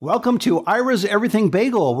Welcome to Ira's Everything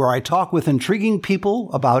Bagel, where I talk with intriguing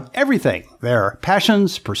people about everything, their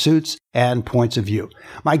passions, pursuits, and points of view.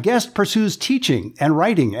 My guest pursues teaching and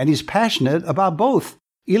writing, and he's passionate about both.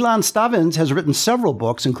 Ilan Stavins has written several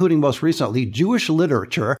books, including most recently Jewish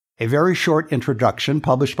Literature, a very short introduction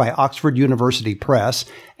published by Oxford University Press,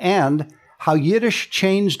 and How Yiddish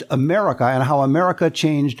Changed America and How America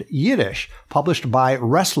Changed Yiddish, published by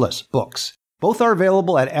Restless Books. Both are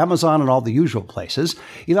available at Amazon and all the usual places.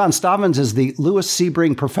 Ilan Stavins is the Lewis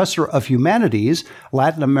Sebring Professor of Humanities,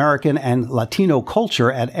 Latin American and Latino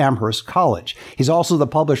Culture at Amherst College. He's also the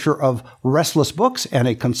publisher of Restless Books and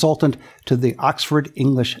a consultant to the Oxford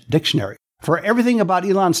English Dictionary. For everything about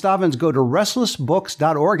Ilan Stavins, go to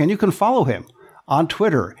restlessbooks.org, and you can follow him on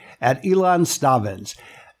Twitter at Ilan Stavins.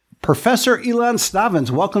 Professor Ilan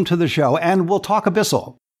Stavins, welcome to the show, and we'll talk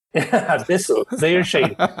Abyssal. Abyssal, Zeir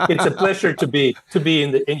Shein. It's a pleasure to be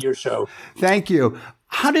in your show. Thank you.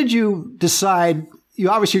 How did you decide? You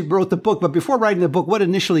obviously wrote the book, but before writing the book, what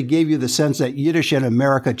initially gave you the sense that Yiddish and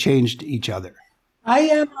America changed each other? I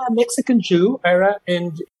am a Mexican Jew, Ira,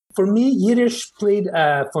 and for me, Yiddish played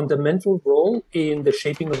a fundamental role in the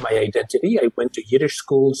shaping of my identity. I went to Yiddish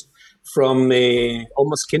schools from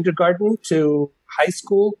almost kindergarten to high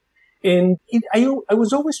school. And I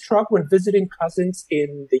was always struck when visiting cousins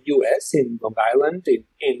in the U.S., in Long Island,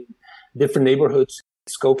 in different neighborhoods,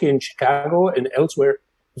 Skokie in Chicago and elsewhere,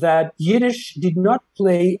 that Yiddish did not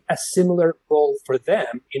play a similar role for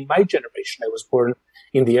them in my generation. I was born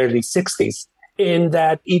in the early 60s, and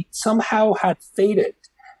that it somehow had faded.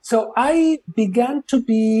 So I began to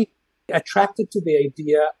be attracted to the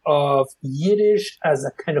idea of Yiddish as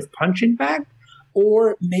a kind of punching bag,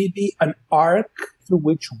 or maybe an arc through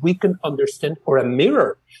which we can understand, or a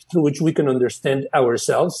mirror through which we can understand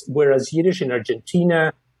ourselves, whereas Yiddish in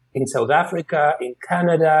Argentina, in South Africa, in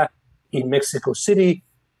Canada, in Mexico City,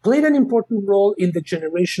 played an important role in the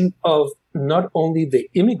generation of not only the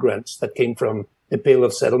immigrants that came from the Pale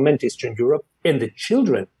of Settlement, Eastern Europe, and the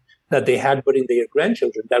children that they had, but in their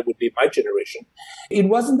grandchildren. That would be my generation. It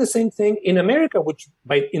wasn't the same thing in America, which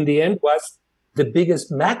in the end was the biggest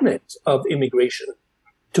magnet of immigration,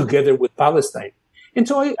 together with Palestine. And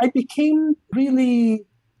so I became really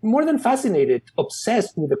more than fascinated,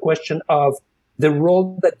 obsessed with the question of the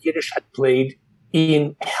role that Yiddish had played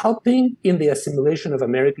in helping in the assimilation of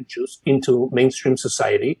American Jews into mainstream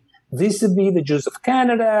society, vis-a-vis the Jews of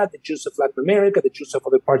Canada, the Jews of Latin America, the Jews of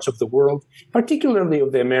other parts of the world, particularly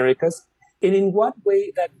of the Americas, and in what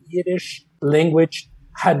way that Yiddish language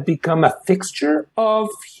had become a fixture of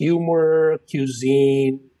humor,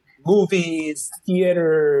 cuisine, movies,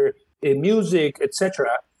 theater, music, etc.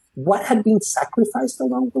 What had been sacrificed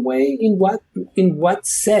along the way? In what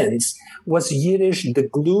sense was Yiddish the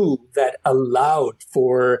glue that allowed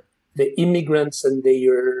for the immigrants and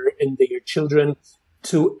their children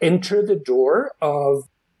to enter the door of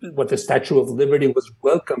what the Statue of Liberty was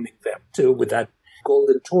welcoming them to with that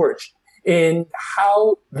golden torch? And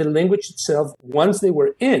how the language itself, once they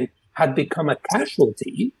were in, had become a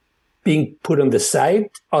casualty, being put on the side,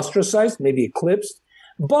 ostracized, maybe eclipsed,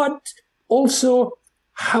 but also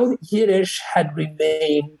how Yiddish had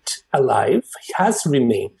remained alive, has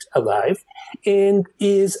remained alive, and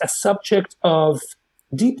is a subject of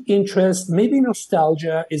deep interest, maybe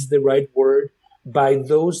nostalgia is the right word, by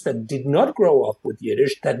those that did not grow up with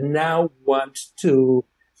Yiddish, that now want to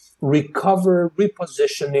recover,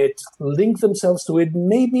 reposition it, link themselves to it.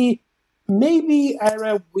 Maybe,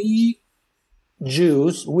 Ira, we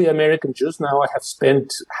Jews, we American Jews, now I have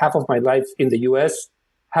spent half of my life in the US,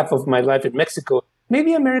 half of my life in Mexico.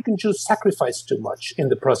 Maybe American Jews sacrificed too much in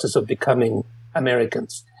the process of becoming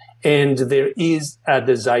Americans. And there is a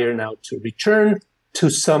desire now to return to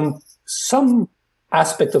some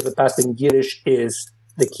aspect of the past, and Yiddish is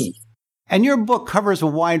the key. And your book covers a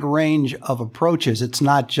wide range of approaches. It's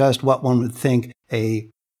not just what one would think a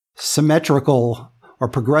symmetrical or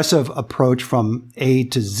progressive approach from A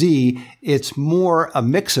to Z. It's more a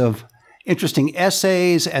mix of interesting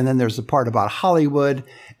essays, and then there's the part about Hollywood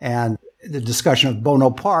and the discussion of Bono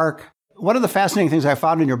Park. One of the fascinating things I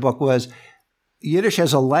found in your book was Yiddish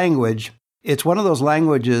as a language. It's one of those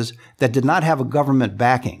languages that did not have a government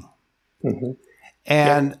backing. Mm-hmm.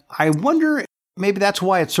 And I wonder, maybe that's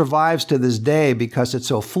why it survives to this day, because it's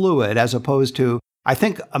so fluid, as opposed to, I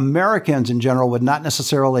think Americans in general would not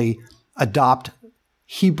necessarily adopt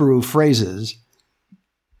Hebrew phrases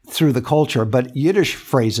through the culture, but Yiddish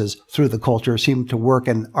phrases through the culture seem to work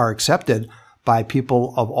and are accepted by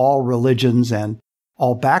people of all religions and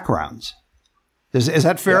all backgrounds. Is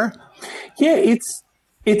that fair? Yeah,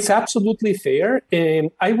 it's absolutely fair.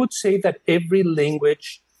 I would say that every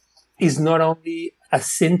language is not only a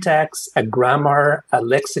syntax, a grammar, a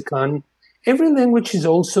lexicon. Every language is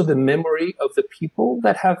also the memory of the people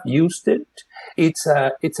that have used it. It's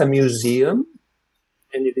a museum,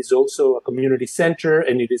 and it is also a community center,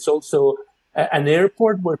 and it is also an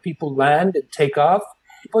airport where people land and take off.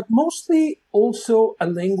 But mostly also a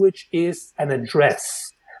language is an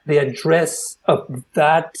address, the address of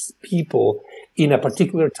that people in a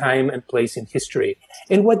particular time and place in history.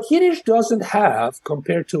 And what Yiddish doesn't have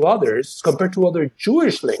compared to other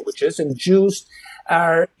Jewish languages, and Jews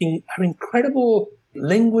are incredible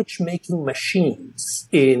language-making machines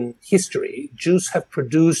in history. Jews have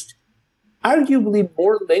produced arguably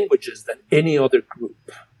more languages than any other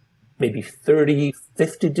group, maybe 30,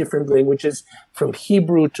 50 different languages, from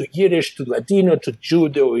Hebrew to Yiddish to Ladino to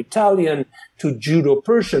Judo-Italian to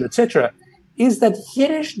Judo-Persian, etc., is that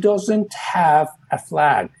Yiddish doesn't have a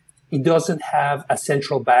flag. It doesn't have a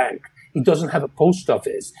central bank. It doesn't have a post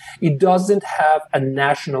office. It doesn't have a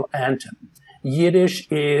national anthem. Yiddish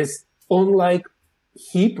is, unlike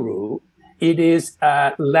Hebrew, it is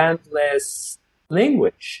a landless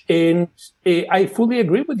language. And I fully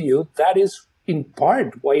agree with you. That is in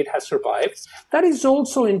part why it has survived. That is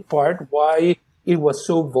also in part why it was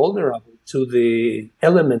so vulnerable to the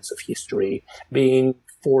elements of history, being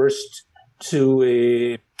forced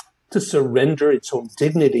to surrender its own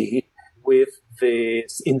dignity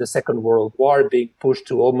in the Second World War, being pushed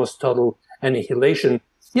to almost total annihilation.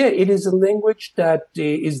 Yeah, it is a language that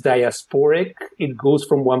is diasporic. It goes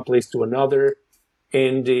from one place to another,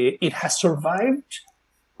 and it has survived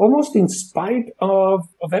almost in spite of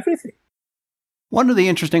everything. One of the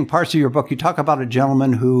interesting parts of your book, you talk about a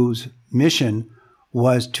gentleman whose mission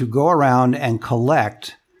was to go around and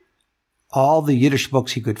collect all the Yiddish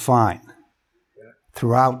books he could find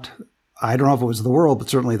throughout, I don't know if it was the world, but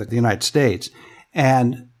certainly the United States,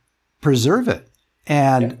 and preserve it.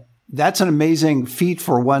 And that's an amazing feat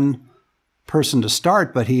for one person to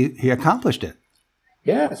start, but he accomplished it.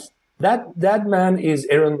 Yes. That man is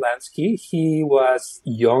Aaron Lansky. He was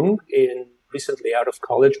young and recently out of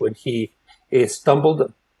college when he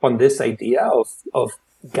stumbled upon this idea of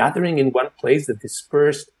gathering in one place the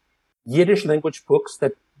dispersed Yiddish language books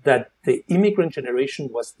that the immigrant generation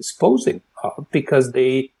was disposing of because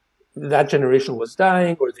that generation was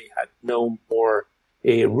dying, or they had no more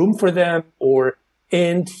room for them,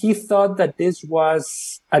 and he thought that this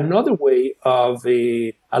was another way of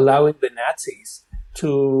allowing the Nazis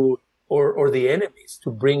or the enemies to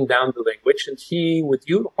bring down the language. And he, with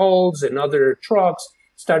U-Hauls and other trucks,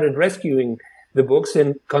 started rescuing the books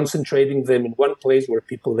and concentrating them in one place where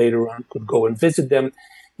people later on could go and visit them.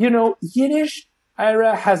 You know, Yiddish,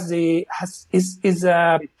 Ira,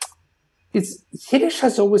 Yiddish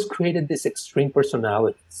has always created these extreme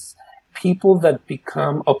personalities. People that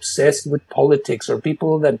become obsessed with politics, or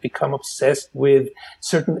people that become obsessed with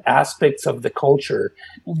certain aspects of the culture.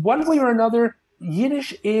 One way or another,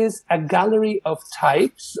 Yiddish is a gallery of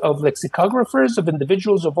types, of lexicographers, of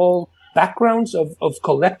individuals of all backgrounds, of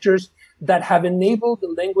collectors that have enabled the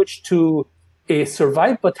language to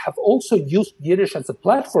survive, but have also used Yiddish as a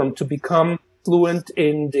platform to become fluent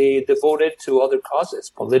and devoted to other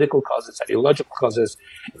causes, political causes, ideological causes,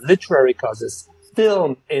 literary causes,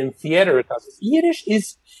 film and theater causes. Yiddish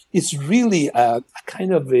is really a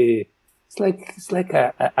kind of it's like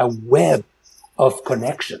a web of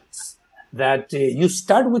connections that you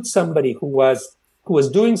start with somebody who was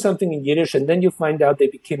doing something in Yiddish, and then you find out they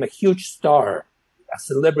became a huge star, a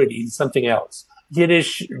celebrity in something else.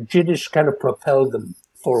 Yiddish kind of propelled them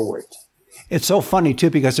forward. It's so funny, too,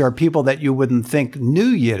 because there are people that you wouldn't think knew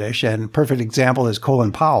Yiddish, and a perfect example is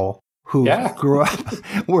Colin Powell, who grew up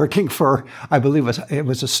working for, I believe it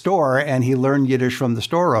was a store, and he learned Yiddish from the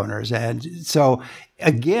store owners. And so,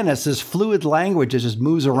 again, it's this fluid language that just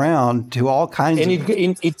moves around to all kinds of...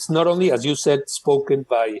 And it's not only, as you said, spoken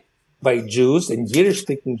by Jews and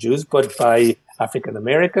Yiddish-speaking Jews, but by African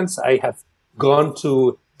Americans. I have gone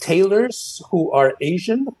to tailors who are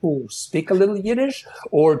Asian, who speak a little Yiddish,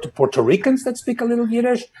 or to Puerto Ricans that speak a little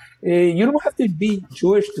Yiddish. You don't have to be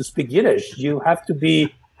Jewish to speak Yiddish. You have to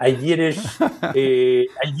be a Yiddish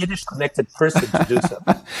connected person to do so.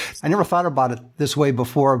 I never thought about it this way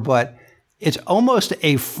before, but it's almost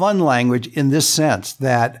a fun language in this sense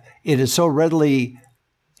that it is so readily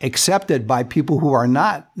accepted by people who are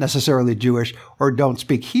not necessarily Jewish or don't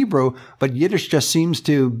speak Hebrew, but Yiddish just seems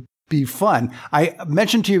to be fun. I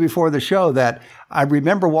mentioned to you before the show that I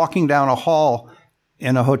remember walking down a hall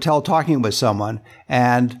in a hotel talking with someone,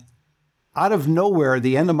 and out of nowhere,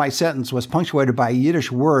 the end of my sentence was punctuated by a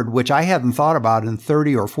Yiddish word, which I hadn't thought about in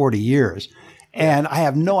 30 or 40 years. And I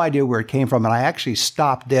have no idea where it came from. And I actually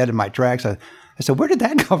stopped dead in my tracks. I I said, where did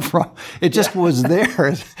that come from? It just was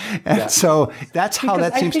there. And so that's how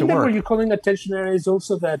that seems to work. What you're calling attention area is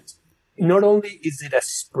also that not only is it a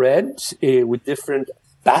spread with different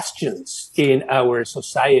bastions in our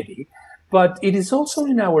society, but it is also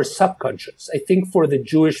in our subconscious. I think for the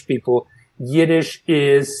Jewish people, Yiddish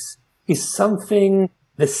is something,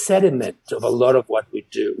 the sediment of a lot of what we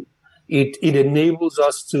do. It enables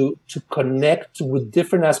us to connect with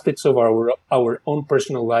different aspects of our own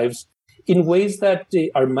personal lives in ways that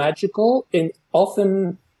are magical and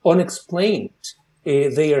often unexplained.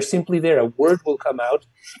 They are simply there. A word will come out.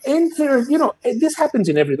 And this happens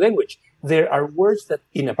in every language. There are words that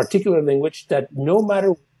in a particular language that no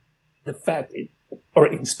matter the fact, or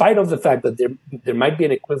in spite of the fact that there might be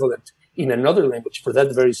an equivalent in another language for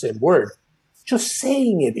that very same word, just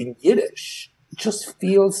saying it in Yiddish just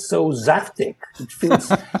feels so zaftig. It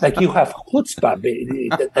feels like you have chutzpah,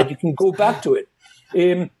 that you can go back to it.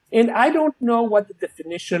 And I don't know what the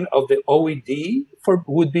definition of the OED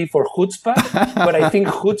would be for chutzpah, but I think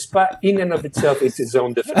chutzpah in and of itself is its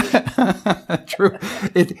own definition. True.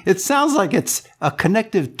 It sounds like it's a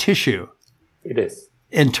connective tissue. It is.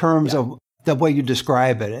 In terms of the way you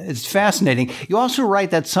describe it. It's fascinating. You also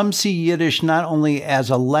write that some see Yiddish not only as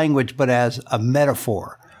a language, but as a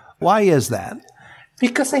metaphor. Why is that?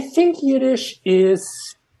 Because I think Yiddish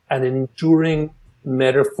is an enduring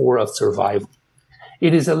metaphor of survival.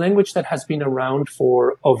 It is a language that has been around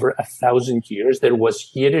for over 1,000 years. There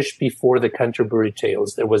was Yiddish before the Canterbury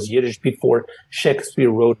Tales. There was Yiddish before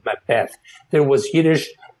Shakespeare wrote Macbeth. There was Yiddish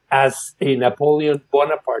as Napoleon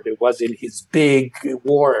Bonaparte was in his big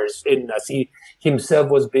wars and as he himself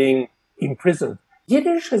was being imprisoned.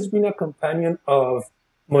 Yiddish has been a companion of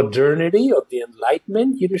modernity, of the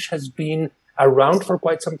Enlightenment. Yiddish has been around for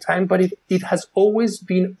quite some time, but it has always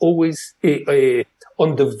been on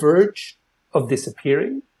the verge of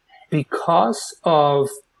disappearing because of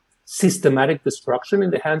systematic destruction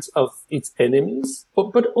in the hands of its enemies,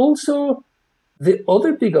 but also the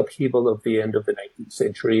other big upheaval of the end of the 19th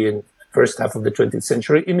century and first half of the 20th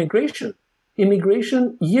century, immigration.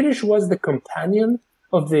 Yiddish was the companion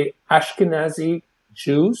of the Ashkenazi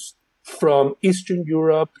Jews from Eastern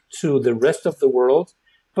Europe to the rest of the world,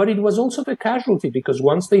 but it was also the casualty because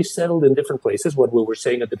once they settled in different places, what we were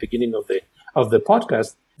saying at the beginning of the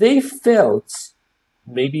podcast, they felt,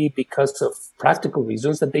 maybe because of practical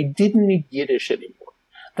reasons, that they didn't need Yiddish anymore.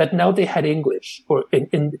 That now they had English, or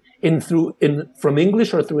from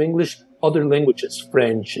English or through English, other languages,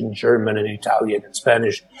 French and German and Italian and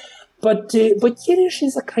Spanish. But Yiddish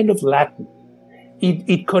is a kind of Latin.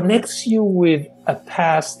 It connects you with a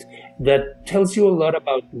past that tells you a lot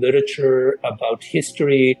about literature, about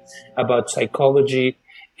history, about psychology.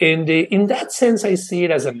 And in that sense, I see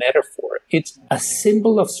it as a metaphor. It's a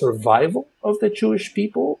symbol of survival of the Jewish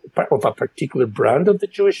people, of a particular brand of the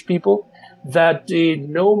Jewish people, that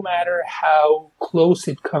no matter how close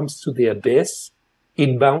it comes to the abyss,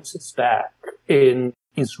 it bounces back and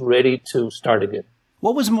is ready to start again.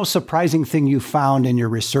 What was the most surprising thing you found in your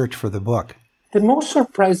research for the book? The most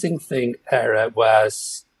surprising thing, Ara,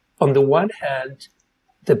 was, on the one hand,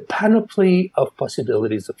 the panoply of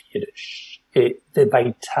possibilities of Yiddish, the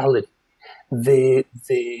vitality, the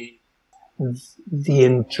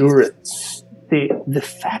endurance, the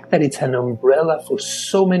fact that it's an umbrella for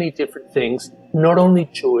so many different things, not only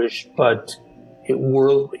Jewish, but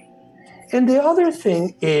worldly. And the other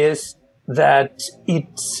thing is that it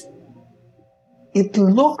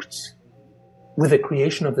looked, with the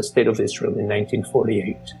creation of the State of Israel in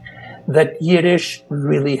 1948, that Yiddish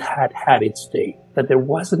really had its day, that there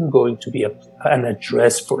wasn't going to be an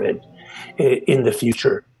address for it in the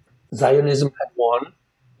future. Zionism had won.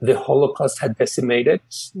 The Holocaust had decimated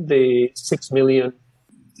the 6 million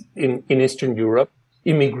in Eastern Europe.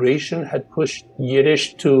 Immigration had pushed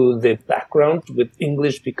Yiddish to the background, with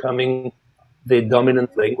English becoming the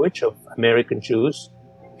dominant language of American Jews.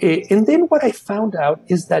 And then what I found out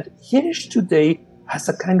is that Yiddish today has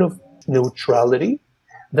a kind of neutrality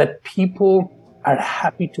that people are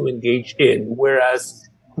happy to engage in, whereas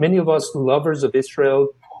many of us lovers of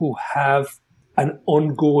Israel who have an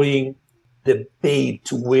ongoing debate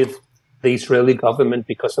with the Israeli government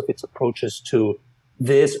because of its approaches to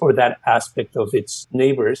this or that aspect of its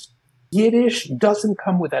neighbors, Yiddish doesn't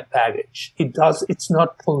come with that baggage. It's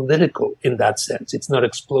not political in that sense. It's not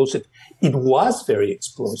explosive. It was very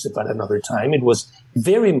explosive at another time. It was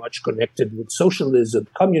very much connected with socialism,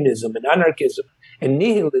 communism, and anarchism, and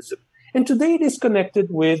nihilism. And today it is connected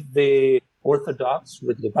with the Orthodox,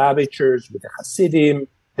 with Lubavitchers, with the Hasidim,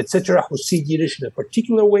 etc., who see Yiddish in a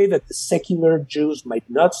particular way that the secular Jews might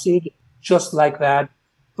not see it just like that.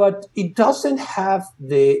 but it doesn't have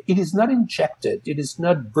it is not injected, it is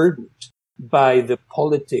not burdened by the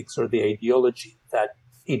politics or the ideology that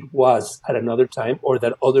it was at another time or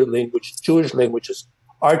that other Jewish languages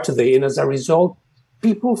are today. And as a result,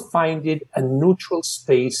 people find it a neutral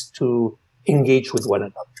space to engage with one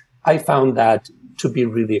another. I found that to be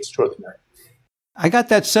really extraordinary. I got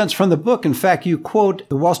that sense from the book. In fact, you quote,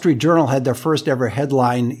 the Wall Street Journal had their first ever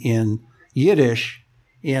headline in Yiddish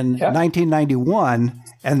in 1991.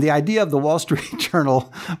 And the idea of the Wall Street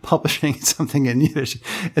Journal publishing something in Yiddish,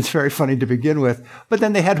 it's very funny to begin with. But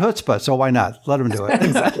then they had chutzpah, so why not? Let them do it.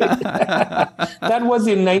 Exactly. That was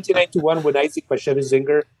in 1991 when Isaac Bashevis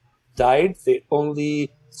Singer died, the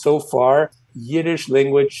only, so far, Yiddish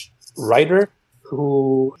language writer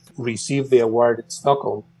who received the award in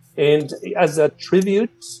Stockholm. And as a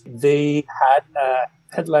tribute, they had a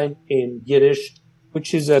headline in Yiddish,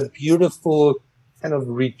 which is a beautiful kind of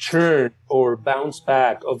return or bounce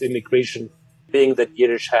back of immigration, being that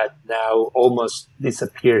Yiddish had now almost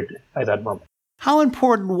disappeared at that moment. How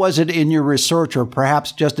important was it in your research, or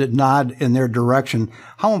perhaps just a nod in their direction,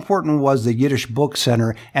 how important was the Yiddish Book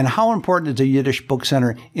Center, and how important is the Yiddish Book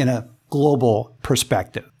Center in a global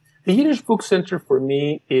perspective? The Yiddish Book Center for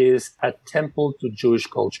me is a temple to Jewish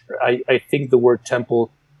culture. I think the word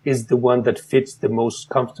temple is the one that fits the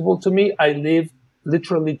most comfortable to me. I live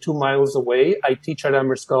literally 2 miles away. I teach at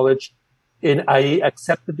Amherst College, and I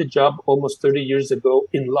accepted the job almost 30 years ago,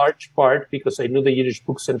 in large part because I knew the Yiddish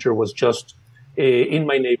Book Center was just in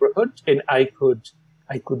my neighborhood, and I could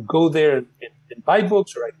go there and buy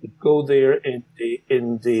books, or I could go there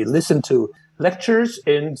and listen to lectures.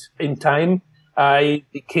 And in time, I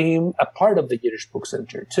became a part of the Yiddish Book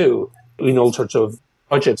Center too, in all sorts of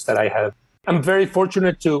projects that I have. I'm very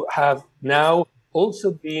fortunate to have now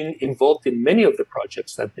also been involved in many of the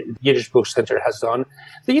projects that the Yiddish Book Center has done.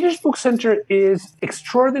 The Yiddish Book Center is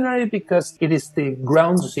extraordinary because it is the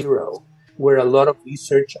ground zero where a lot of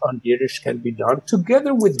research on Yiddish can be done,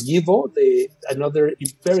 together with YIVO, another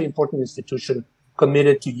very important institution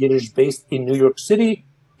committed to Yiddish based in New York City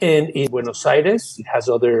and in Buenos Aires. It has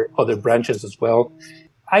other branches as well.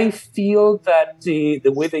 I feel that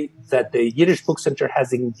the way that the Yiddish Book Center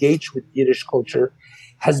has engaged with Yiddish culture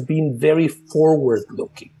has been very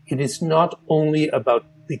forward-looking. It is not only about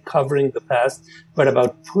recovering the past, but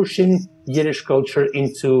about pushing Yiddish culture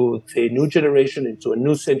into the new generation, into a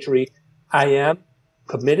new century. I am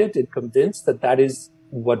committed and convinced that that is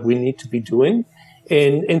what we need to be doing.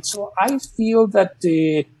 And so I feel that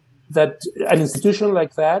that an institution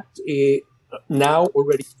like that, now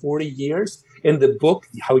already 40 years, in the book,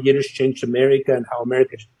 How Yiddish Changed America and How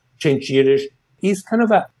America Changed Yiddish, is kind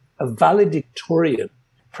of a valedictorian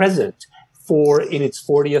present in its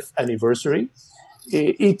 40th anniversary.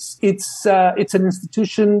 It's an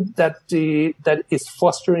institution that is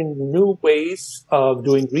fostering new ways of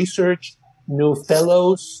doing research, new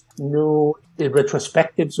fellows, new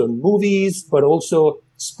retrospectives on movies, but also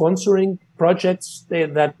sponsoring projects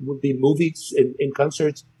that would be movies and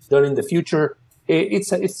concerts done in the future.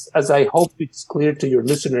 It's, as I hope it's clear to your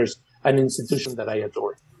listeners, an institution that I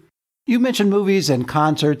adore. You mentioned movies and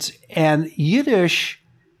concerts, and Yiddish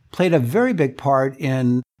played a very big part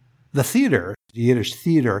in the theater, the Yiddish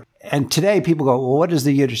theater. And today people go, well, what is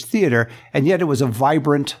the Yiddish theater? And yet it was a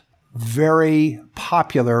vibrant, very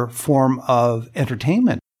popular form of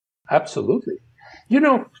entertainment. Absolutely. You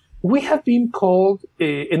know, we have been called,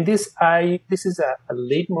 and this is a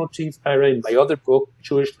leitmotif, Ira, in my other book,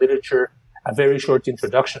 Jewish Literature, A Very Short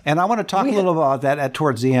Introduction. And I want to talk a little about that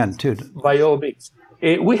towards the end, too. By all means.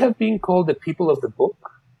 We have been called the people of the book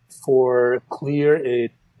for clear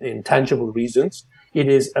and tangible reasons. It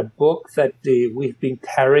is a book that we've been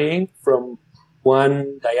carrying from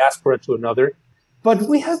one diaspora to another. But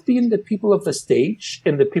we have been the people of the stage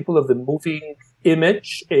and the people of the moving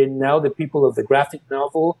image, and now the people of the graphic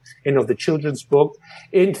novel and of the children's book.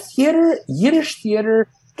 In theater, Yiddish theater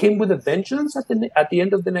came with a vengeance at the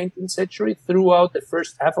end of the 19th century. Throughout the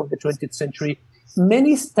first half of the 20th century,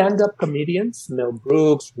 many stand-up comedians, Mel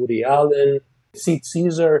Brooks, Woody Allen, Sid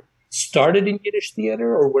Caesar, started in Yiddish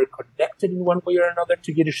theater or were connected in one way or another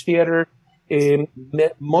to Yiddish theater.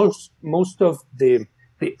 Most of the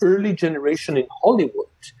early generation in Hollywood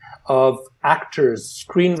of actors,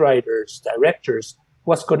 screenwriters, directors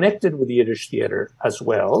was connected with Yiddish theater as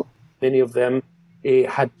well. Many of them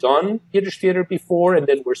had done Yiddish theater before and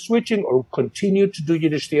then were switching or continued to do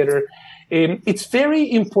Yiddish theater. It's very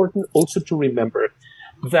important also to remember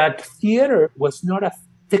that theater was not a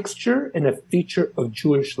fixture and a feature of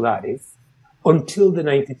Jewish life until the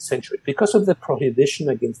 19th century. Because of the prohibition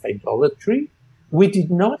against idolatry, we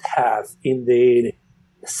did not have in the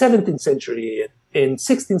 17th century in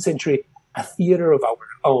 16th century, a theater of our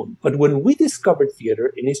own. But when we discovered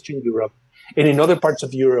theater in Eastern Europe and in other parts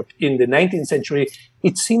of Europe in the 19th century,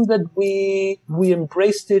 it seemed that we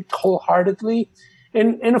embraced it wholeheartedly.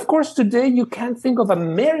 And of course, today you can't think of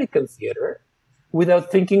American theater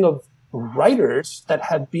without thinking of writers that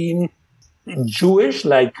have been Jewish,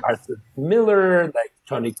 like Arthur Miller, like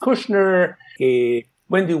Tony Kushner,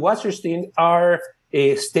 Wendy Wasserstein, are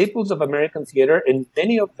staples of American theater, and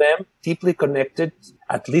many of them deeply connected,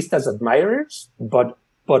 at least as admirers, but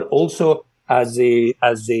also as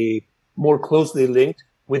a more closely linked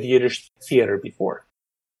with Yiddish theater before.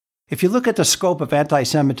 If you look at the scope of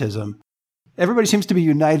anti-Semitism, everybody seems to be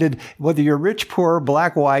united, whether you're rich, poor,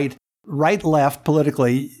 black, white, right, left,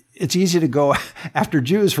 politically. It's easy to go after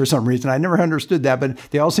Jews for some reason. I never understood that, but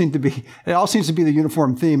it all seems to be the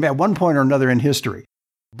uniform theme at one point or another in history.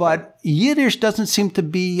 But Yiddish doesn't seem to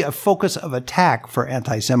be a focus of attack for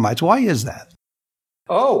anti-Semites. Why is that?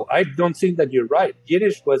 Oh, I don't think that you're right.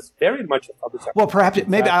 Yiddish was very much a focus. Well, perhaps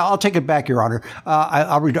maybe I'll take it back, Your Honor.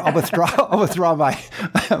 I'll withdraw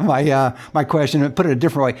my question and put it a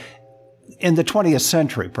different way. In the 20th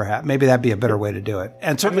century, perhaps. Maybe that'd be a better way to do it.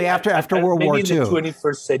 And certainly after World War II. Maybe in the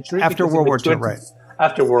 21st century. After World War II, right.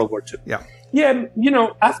 After World War II. Yeah. Yeah,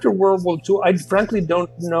 after World War II, I frankly don't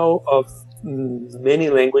know of many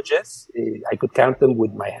languages, I could count them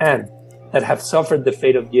with my hand, that have suffered the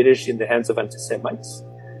fate of Yiddish in the hands of anti-Semites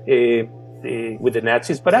with the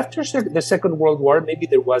Nazis. But after the Second World War, maybe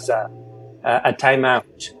there was a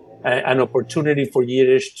timeout, an opportunity for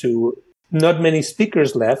Yiddish to... Not many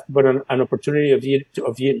speakers left, but an opportunity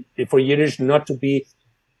for Yiddish not to be,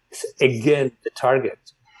 again, the target.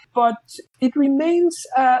 But it remains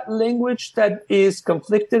a language that is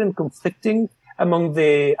conflicted and conflicting among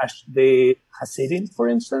the Hasidim, for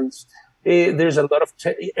instance. There's a lot of...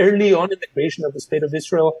 early on in the creation of the State of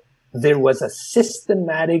Israel, there was a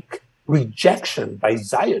systematic rejection by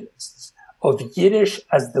Zionists of Yiddish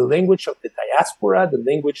as the language of the diaspora, the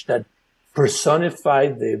language that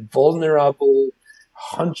personified the vulnerable,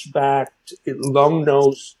 hunchbacked,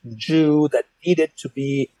 long-nosed Jew that needed to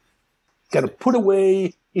be kind of put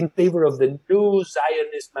away in favor of the new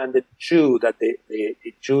Zionist-minded Jew that the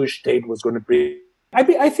Jewish state was going to bring.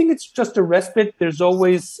 I think it's just a respite. There's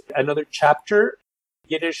always another chapter.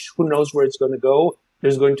 Yiddish, who knows where it's going to go?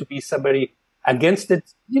 There's going to be somebody against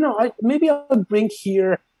it. Maybe I'll bring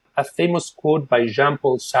here a famous quote by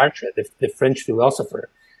Jean-Paul Sartre, the French philosopher,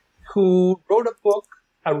 who wrote a book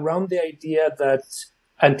around the idea that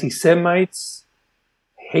anti-Semites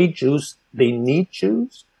hate Jews, they need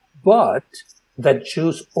Jews, but that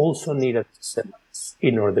Jews also need anti-Semites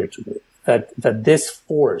in order to live. That this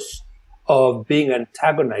force of being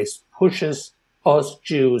antagonized pushes us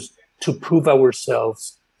Jews to prove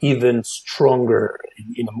ourselves even stronger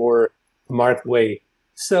in a more marked way.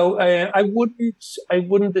 So I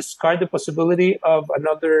wouldn't discard the possibility of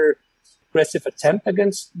another aggressive attempt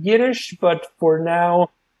against Yiddish, but for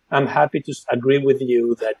now, I'm happy to agree with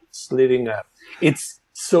you that it's living its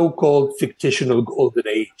so-called fictional golden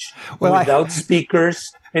age without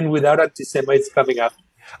speakers and without anti-Semites coming up.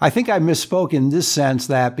 I think I misspoke in this sense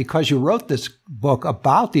that because you wrote this book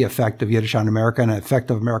about the effect of Yiddish on America and the effect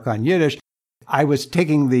of America on Yiddish, I was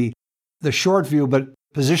taking the short view, but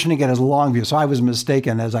positioning it as a long view. So I was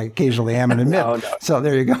mistaken, as I occasionally am and admit. No. So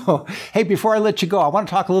there you go. Hey, before I let you go, I want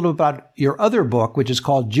to talk a little about your other book, which is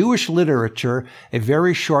called Jewish Literature, A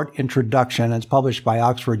Very Short Introduction. It's published by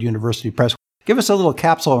Oxford University Press. Give us a little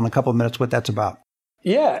capsule in a couple of minutes what that's about.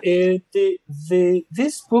 Yeah,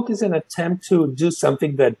 this book is an attempt to do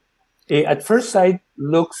something that at first sight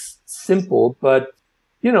looks simple, but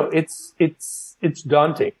it's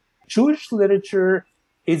daunting. Jewish literature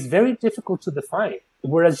is very difficult to define.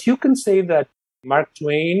 Whereas you can say that Mark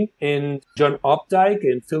Twain and John Updike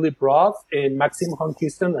and Philip Roth and Maxim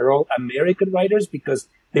Honkeyston are all American writers because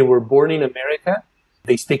they were born in America.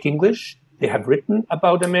 They speak English. They have written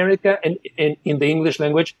about America and in the English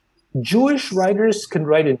language. Jewish writers can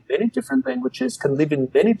write in many different languages, can live in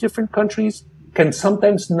many different countries, can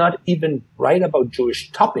sometimes not even write about Jewish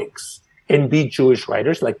topics and be Jewish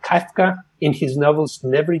writers. Like Kafka in his novels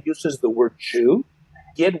never uses the word Jew.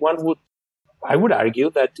 Yet I would argue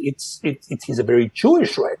that he's a very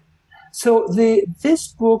Jewish writer. So this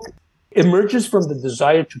book emerges from the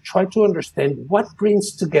desire to try to understand what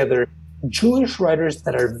brings together Jewish writers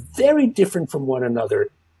that are very different from one another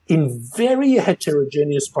in very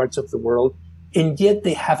heterogeneous parts of the world, and yet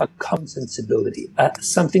they have a common sensibility,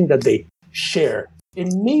 something that they share.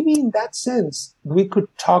 And maybe in that sense, we could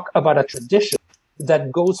talk about a tradition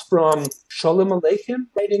that goes from Sholem Aleichem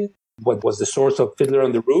writing what was the source of Fiddler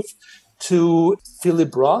on the Roof to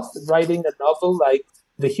Philip Roth writing a novel like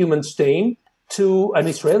The Human Stain, to an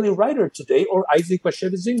Israeli writer today, or Isaac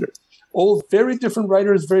Bashevis Singer. All very different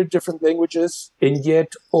writers, very different languages, and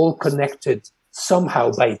yet all connected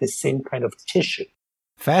somehow by the same kind of tissue.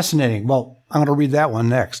 Fascinating. Well, I'm going to read that one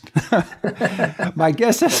next. My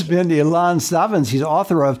guest has been Ilan Stavans. He's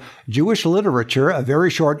author of Jewish Literature, a very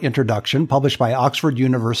short introduction, published by Oxford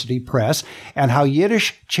University Press, and How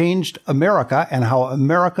Yiddish Changed America and How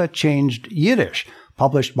America Changed Yiddish,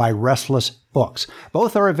 published by Restless Books.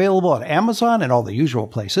 Both are available at Amazon and all the usual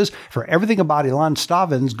places. For everything about Ilan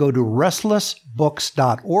Stavans, go to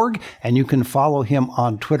restlessbooks.org, and you can follow him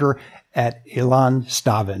on Twitter at Ilan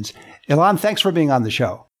Stavans. Ilan, thanks for being on the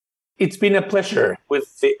show. It's been a pleasure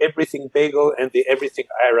with the Everything Bagel and the Everything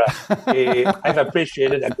Ira. I've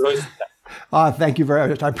appreciated it. Thank you very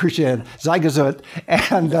much. I appreciate it. Zeigazut.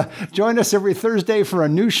 And join us every Thursday for a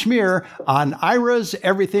new schmear on Ira's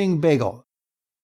Everything Bagel.